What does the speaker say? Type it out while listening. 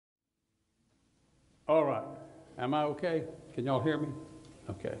All right. Am I okay? Can y'all hear me?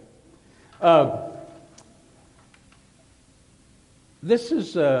 Okay. This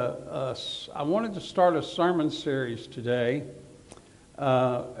is I wanted to start a sermon series today.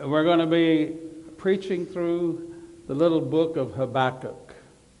 We're going to be preaching through the little book of Habakkuk.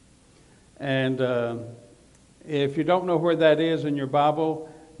 And if you don't know where that is in your Bible,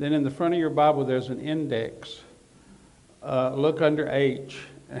 then in the front of your Bible there's an index. Look under H,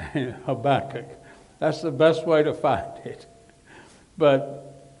 Habakkuk. That's the best way to find it.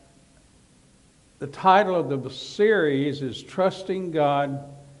 But the title of the series is Trusting God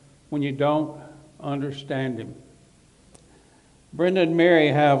When You Don't Understand Him. Brenda and Mary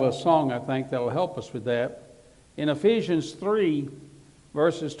have a song, I think, that will help us with that. In Ephesians 3,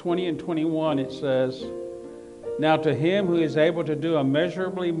 verses 20 and 21, it says, "Now to him who is able to do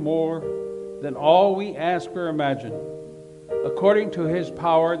immeasurably more than all we ask or imagine, according to his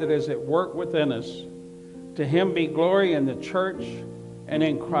power that is at work within us, to him be glory in the church and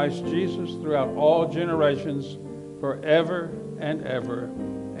in Christ Jesus throughout all generations, forever and ever.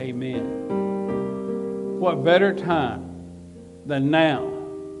 Amen." What better time than now,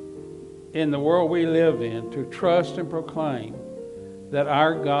 in the world we live in, to trust and proclaim that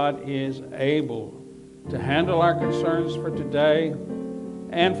our God is able to handle our concerns for today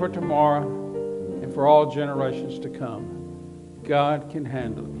and for tomorrow and for all generations to come. God can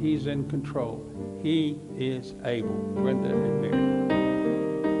handle it. He's in control. He is able. Brenda and Mary.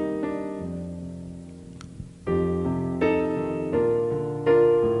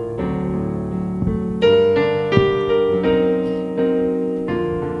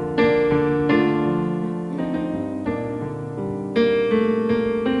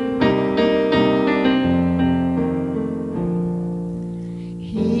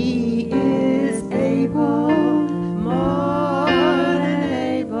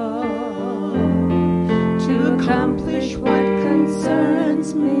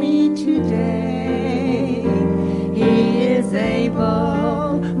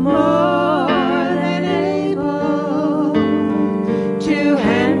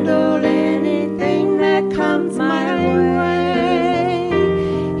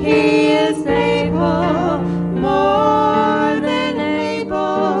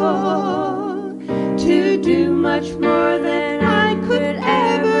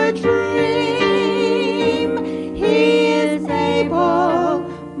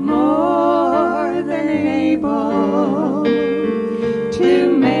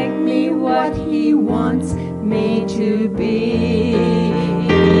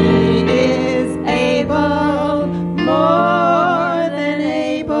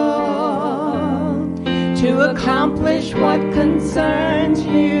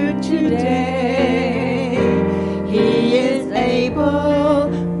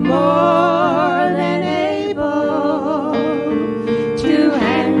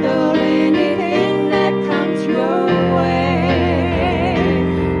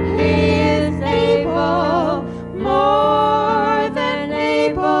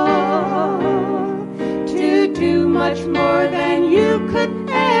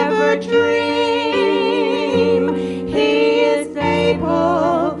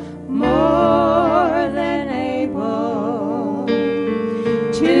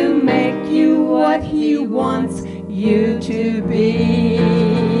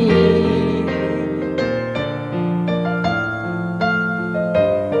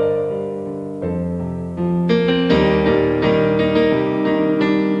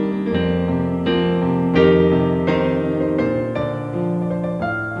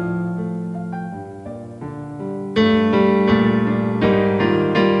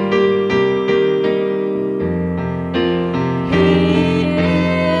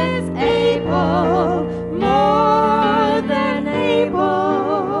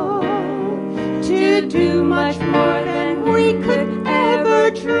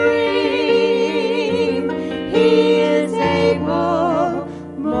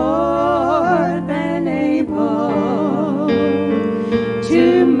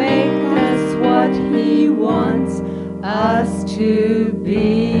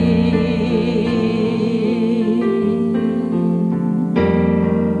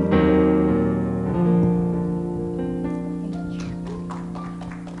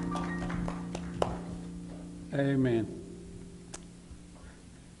 Amen.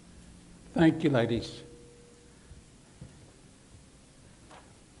 Thank you, ladies.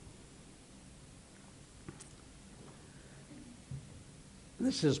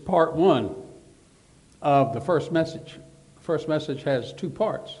 This is part one of the first message. The first message has two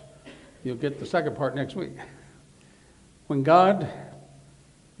parts. You'll get the second part next week. When God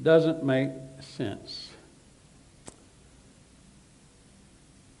doesn't make sense.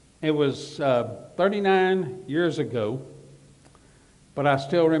 It was 39 years ago, but I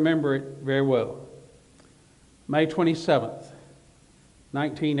still remember it very well. May 27th,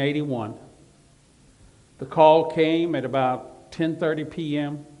 1981. The call came at about 10:30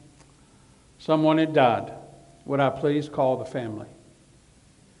 p.m. Someone had died. Would I please call the family?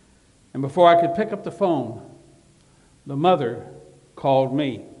 And before I could pick up the phone, the mother called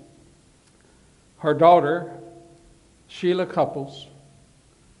me. Her daughter, Sheila Couples,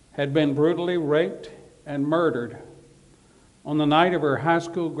 had been brutally raped and murdered on the night of her high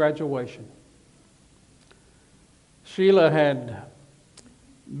school graduation. Sheila had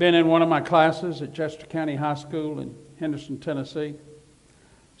been in one of my classes at Chester County High School in Henderson, Tennessee,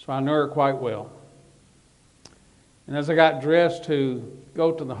 so I knew her quite well. And as I got dressed to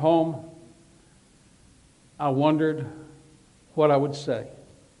go to the home, I wondered what I would say.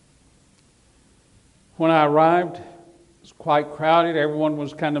 When I arrived, it was quite crowded. Everyone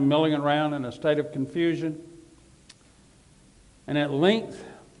was kind of milling around in a state of confusion. And at length,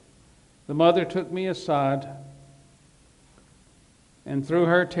 the mother took me aside, and through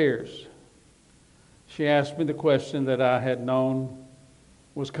her tears, she asked me the question that I had known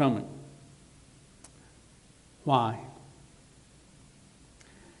was coming. Why?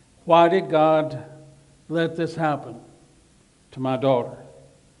 Why did God let this happen to my daughter?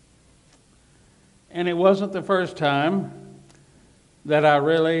 And it wasn't the first time that I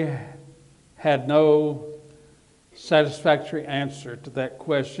really had no satisfactory answer to that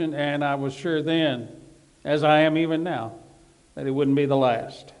question, and I was sure then, as I am even now, that it wouldn't be the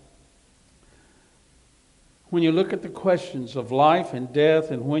last. When you look at the questions of life and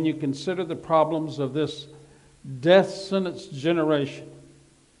death, and when you consider the problems of this death-sentenced generation,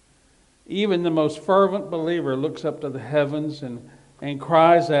 even the most fervent believer looks up to the heavens and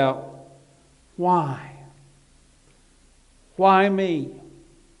cries out, why? Why me?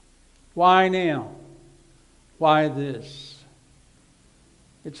 Why now? Why this?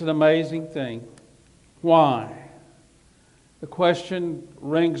 It's an amazing thing. Why? The question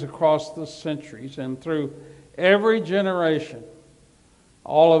rings across the centuries, and through every generation,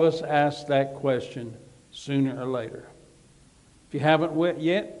 all of us ask that question sooner or later. If you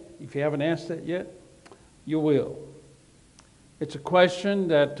haven't asked that yet, you will. It's a question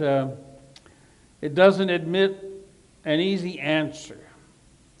that it doesn't admit an easy answer.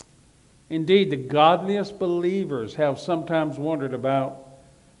 Indeed, the godliest believers have sometimes wondered about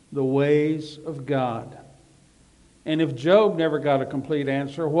the ways of God. And if Job never got a complete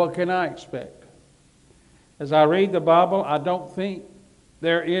answer, what can I expect? As I read the Bible, I don't think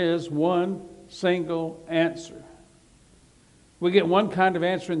there is one single answer. We get one kind of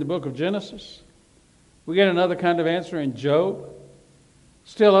answer in the book of Genesis. We get another kind of answer in Job.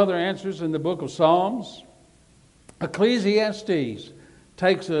 Still other answers in the book of Psalms. Ecclesiastes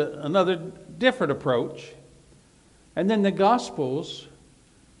takes another different approach. And then the Gospels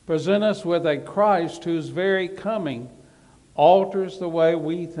present us with a Christ whose very coming alters the way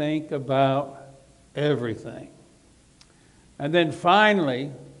we think about everything. And then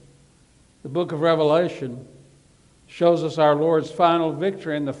finally, the book of Revelation shows us our Lord's final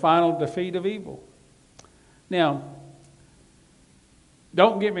victory and the final defeat of evil. Now,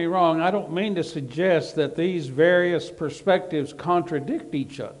 don't get me wrong, I don't mean to suggest that these various perspectives contradict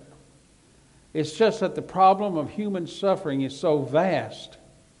each other. It's just that the problem of human suffering is so vast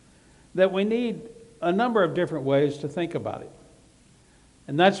that we need a number of different ways to think about it.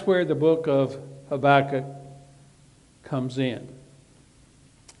 And that's where the book of Habakkuk comes in.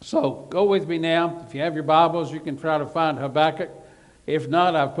 So go with me now. If you have your Bibles, you can try to find Habakkuk. If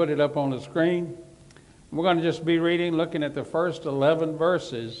not, I've put it up on the screen. We're going to just be looking at the first 11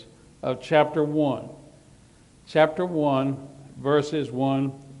 verses of chapter 1. Chapter 1, verses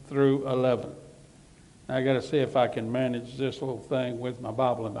 1 through 11. I got to see if I can manage this little thing with my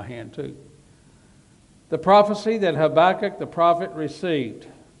Bible in my hand too. The prophecy that Habakkuk the prophet received.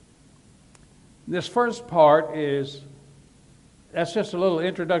 This first part that's just a little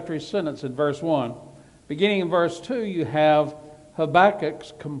introductory sentence in verse 1. Beginning in verse 2, you have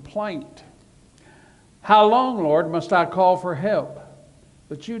Habakkuk's complaint. How long, Lord, must I call for help,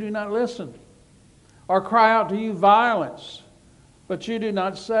 but you do not listen? Or cry out to you violence, but you do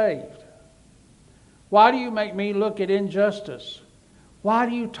not save? Why do you make me look at injustice? Why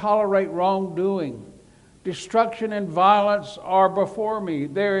do you tolerate wrongdoing? Destruction and violence are before me.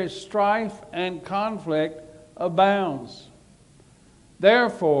 There is strife and conflict abounds.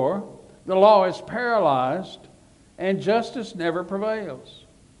 Therefore, the law is paralyzed, and justice never prevails.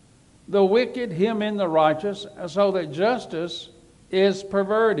 The wicked hem in the righteous, so that justice is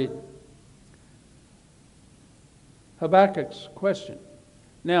perverted. Habakkuk's question.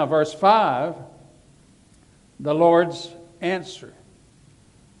 Now, verse 5, the Lord's answer.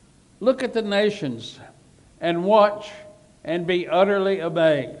 Look at the nations and watch and be utterly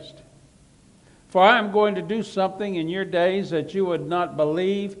amazed. For I am going to do something in your days that you would not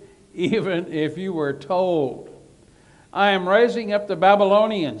believe even if you were told. I am raising up the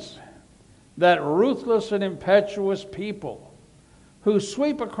Babylonians, that ruthless and impetuous people, who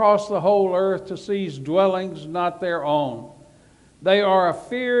sweep across the whole earth to seize dwellings not their own. They are a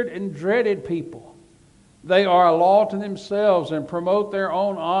feared and dreaded people. They are a law to themselves and promote their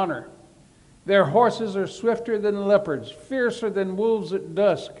own honor. Their horses are swifter than leopards, fiercer than wolves at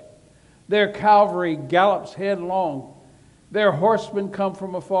dusk. Their cavalry gallops headlong. Their horsemen come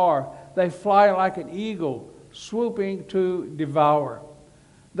from afar. They fly like an eagle, swooping to devour.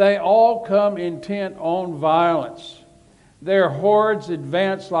 They all come intent on violence. Their hordes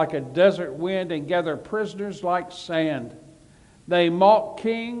advance like a desert wind and gather prisoners like sand. They mock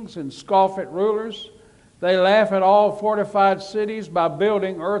kings and scoff at rulers. They laugh at all fortified cities by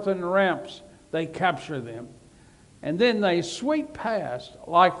building earthen ramps. They capture them. And then they sweep past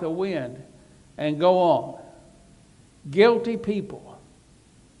like the wind and go on. Guilty people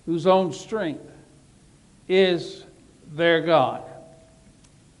whose own strength is their God.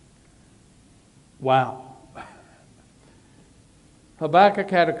 Wow. Habakkuk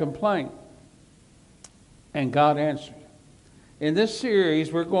had a complaint, and God answered. In this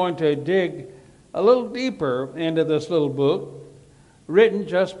series, we're going to dig a little deeper into this little book, written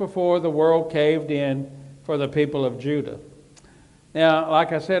just before the world caved in for the people of Judah. Now,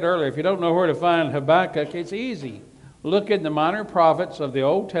 like I said earlier, if you don't know where to find Habakkuk, it's easy. Look in the minor prophets of the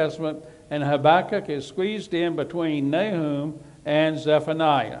Old Testament, and Habakkuk is squeezed in between Nahum and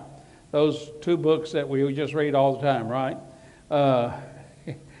Zephaniah. Those two books that we just read all the time, right?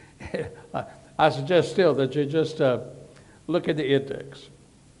 I suggest still that you just look at the index.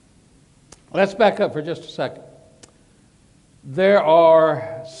 Let's back up for just a second. There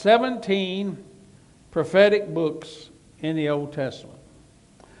are 17 prophetic books in the Old Testament,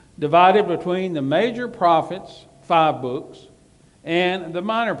 divided between the major prophets, 5 books, and the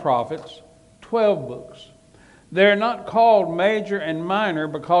minor prophets, 12 books. They're not called major and minor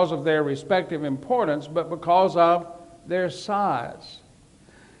because of their respective importance, but because of their size.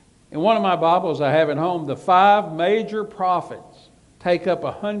 In one of my Bibles I have at home, the 5 major prophets take up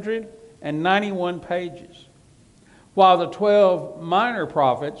 191 pages, while the 12 minor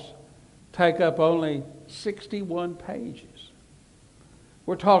prophets take up only 61 pages.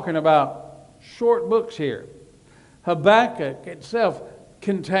 We're talking about short books here. Habakkuk itself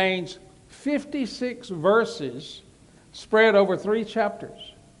contains 56 verses spread over 3 chapters.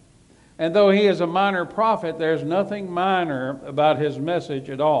 And though he is a minor prophet, there's nothing minor about his message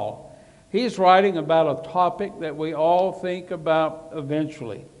at all. He's writing about a topic that we all think about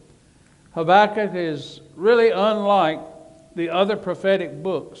eventually. Habakkuk is really unlike the other prophetic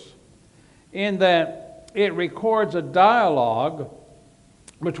books in that it records a dialogue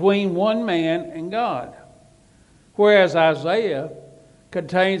between one man and God. Whereas Isaiah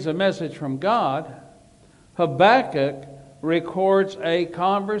contains a message from God, Habakkuk records a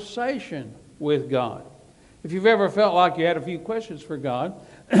conversation with God. If you've ever felt like you had a few questions for God,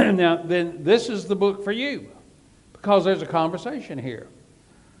 now then this is the book for you, because there's a conversation here.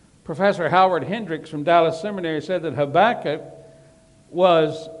 Professor Howard Hendricks from Dallas Seminary said that Habakkuk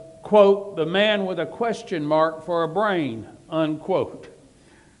was, quote, the man with a question mark for a brain, unquote.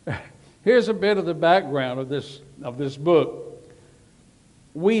 Here's a bit of the background of this book.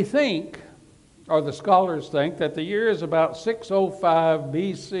 We think, or the scholars think, that the year is about 605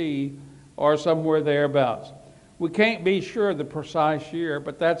 BC or somewhere thereabouts. We can't be sure of the precise year,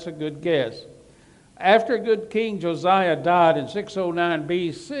 but that's a good guess. After good King Josiah died in 609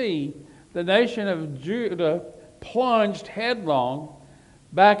 BC, the nation of Judah plunged headlong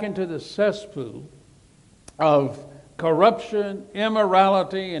back into the cesspool of corruption,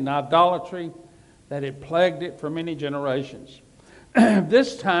 immorality, and idolatry that had plagued it for many generations.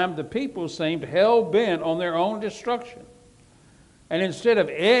 This time, the people seemed hell-bent on their own destruction. And instead of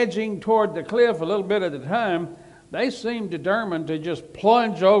edging toward the cliff a little bit at a time, they seemed determined to just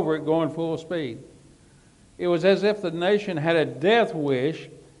plunge over it going full speed. It was as if the nation had a death wish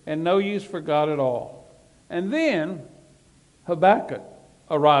and no use for God at all. And then Habakkuk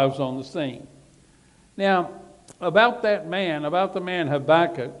arrives on the scene. Now, about the man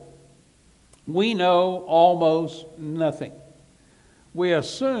Habakkuk, we know almost nothing. We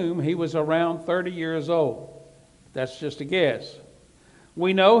assume he was around 30 years old. That's just a guess.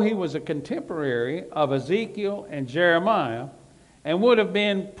 We know he was a contemporary of Ezekiel and Jeremiah, and would have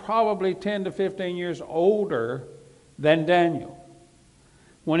been probably 10 to 15 years older than Daniel.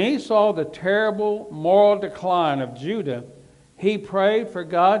 When he saw the terrible moral decline of Judah, he prayed for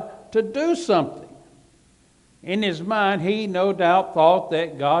God to do something. In his mind, he no doubt thought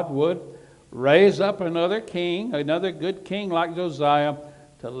that God would raise up another king, another good king like Josiah,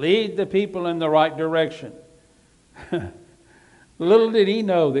 to lead the people in the right direction. Little did he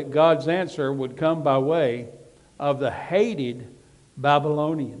know that God's answer would come by way of the hated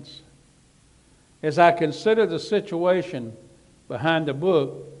Babylonians. As I consider the situation behind the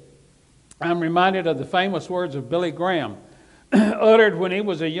book, I'm reminded of the famous words of Billy Graham, uttered when he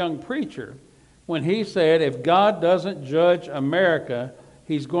was a young preacher, when he said, if God doesn't judge America,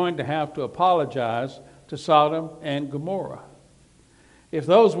 he's going to have to apologize to Sodom and Gomorrah. If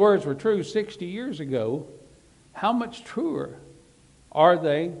those words were true 60 years ago, how much truer are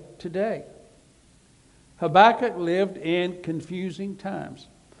they today? Habakkuk lived in confusing times,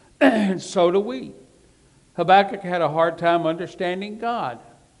 and so do we. Habakkuk had a hard time understanding God.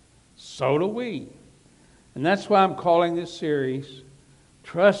 So do we. And that's why I'm calling this series,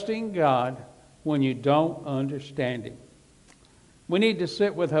 Trusting God When You Don't Understand Him. We need to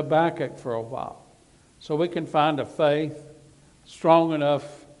sit with Habakkuk for a while so we can find a faith strong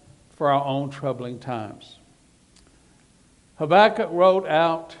enough for our own troubling times. Habakkuk wrote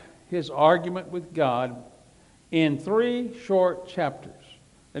out his argument with God in 3 short chapters.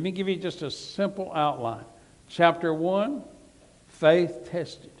 Let me give you just a simple outline. Chapter 1, faith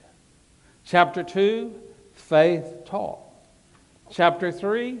tested. Chapter 2, faith taught. Chapter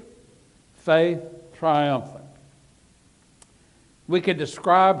 3, faith triumphant. We could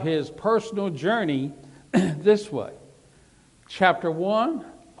describe his personal journey this way. Chapter 1,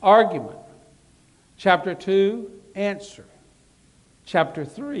 argument. Chapter 2, answer. Chapter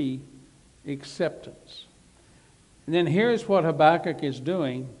 3, acceptance. And then here's what Habakkuk is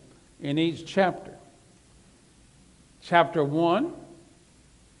doing in each chapter. Chapter 1,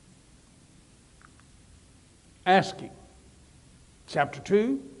 asking. Chapter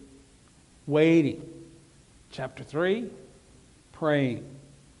 2, waiting. Chapter 3, praying.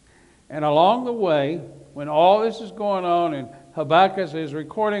 And along the way, when all this is going on and Habakkuk is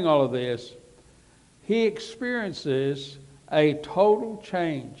recording all of this, he experiences a total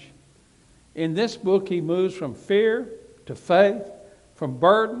change. In this book, he moves from fear to faith, from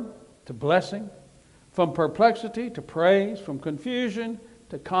burden to blessing, from perplexity to praise, from confusion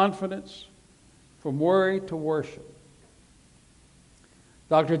to confidence, from worry to worship.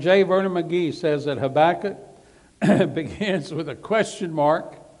 Dr. J. Vernon McGee says that Habakkuk begins with a question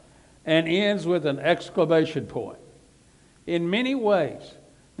mark and ends with an exclamation point. In many ways,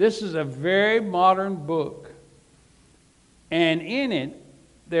 this is a very modern book. And in it,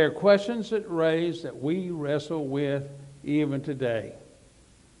 there are questions that raise that we wrestle with even today.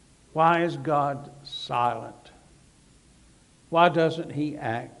 Why is God silent? Why doesn't he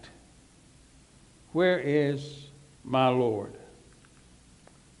act? Where is my Lord?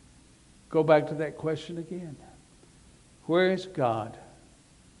 Go back to that question again. Where is God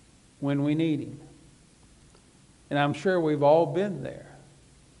when we need him? And I'm sure we've all been there.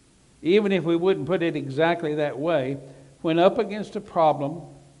 Even if we wouldn't put it exactly that way, when up against a problem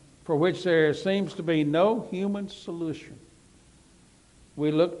for which there seems to be no human solution,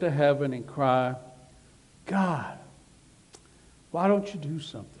 we look to heaven and cry, God, why don't you do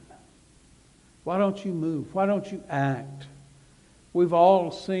something? Why don't you move? Why don't you act? We've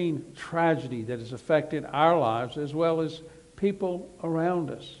all seen tragedy that has affected our lives as well as people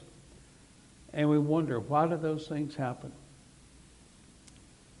around us. And we wonder, why do those things happen?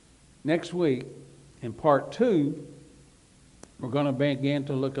 Next week, in part 2, we're going to begin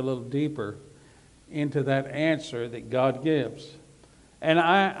to look a little deeper into that answer that God gives. And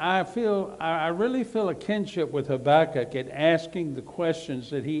I really feel a kinship with Habakkuk at asking the questions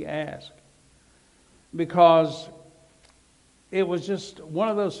that he asked. Because it was just one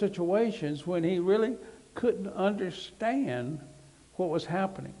of those situations when he really couldn't understand what was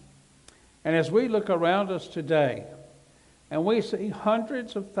happening. And as we look around us today, and we see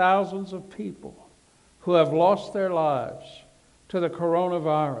hundreds of thousands of people who have lost their lives to the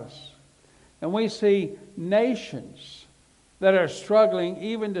coronavirus, and we see nations that are struggling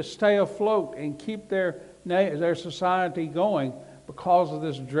even to stay afloat and keep their society going because of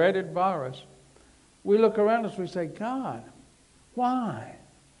this dreaded virus, we look around us and we say, God, why?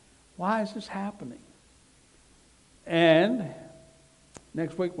 Why is this happening? And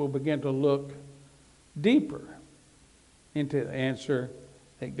next week we'll begin to look deeper into the answer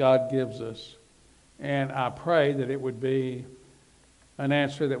that God gives us. And I pray that it would be an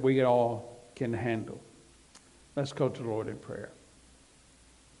answer that we all can handle. Let's go to the Lord in prayer.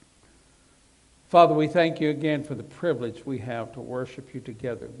 Father, we thank you again for the privilege we have to worship you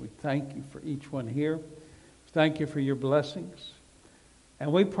together. We thank you for each one here. Thank you for your blessings.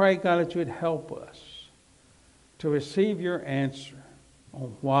 And we pray, God, that you would help us to receive your answer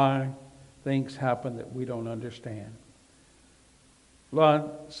on why things happen that we don't understand. Lord,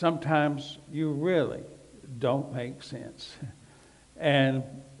 sometimes you really don't make sense. And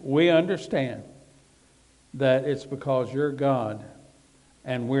we understand that it's because you're God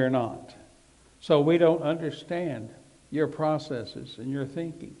and we're not. So we don't understand your processes and your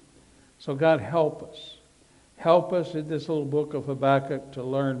thinking. So God, help us. Help us in this little book of Habakkuk to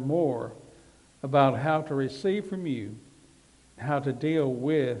learn more about how to receive from you, how to deal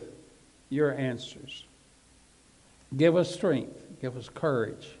with your answers. Give us strength. Give us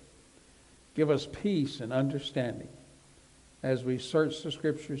courage. Give us peace and understanding as we search the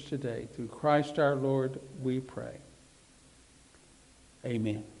Scriptures today. Through Christ our Lord, we pray.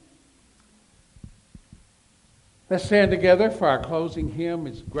 Amen. Let's stand together for our closing hymn.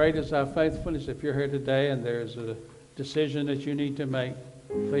 As great as our faithfulness. If you're here today and there's a decision that you need to make,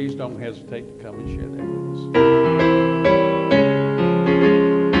 please don't hesitate to come and share that with us.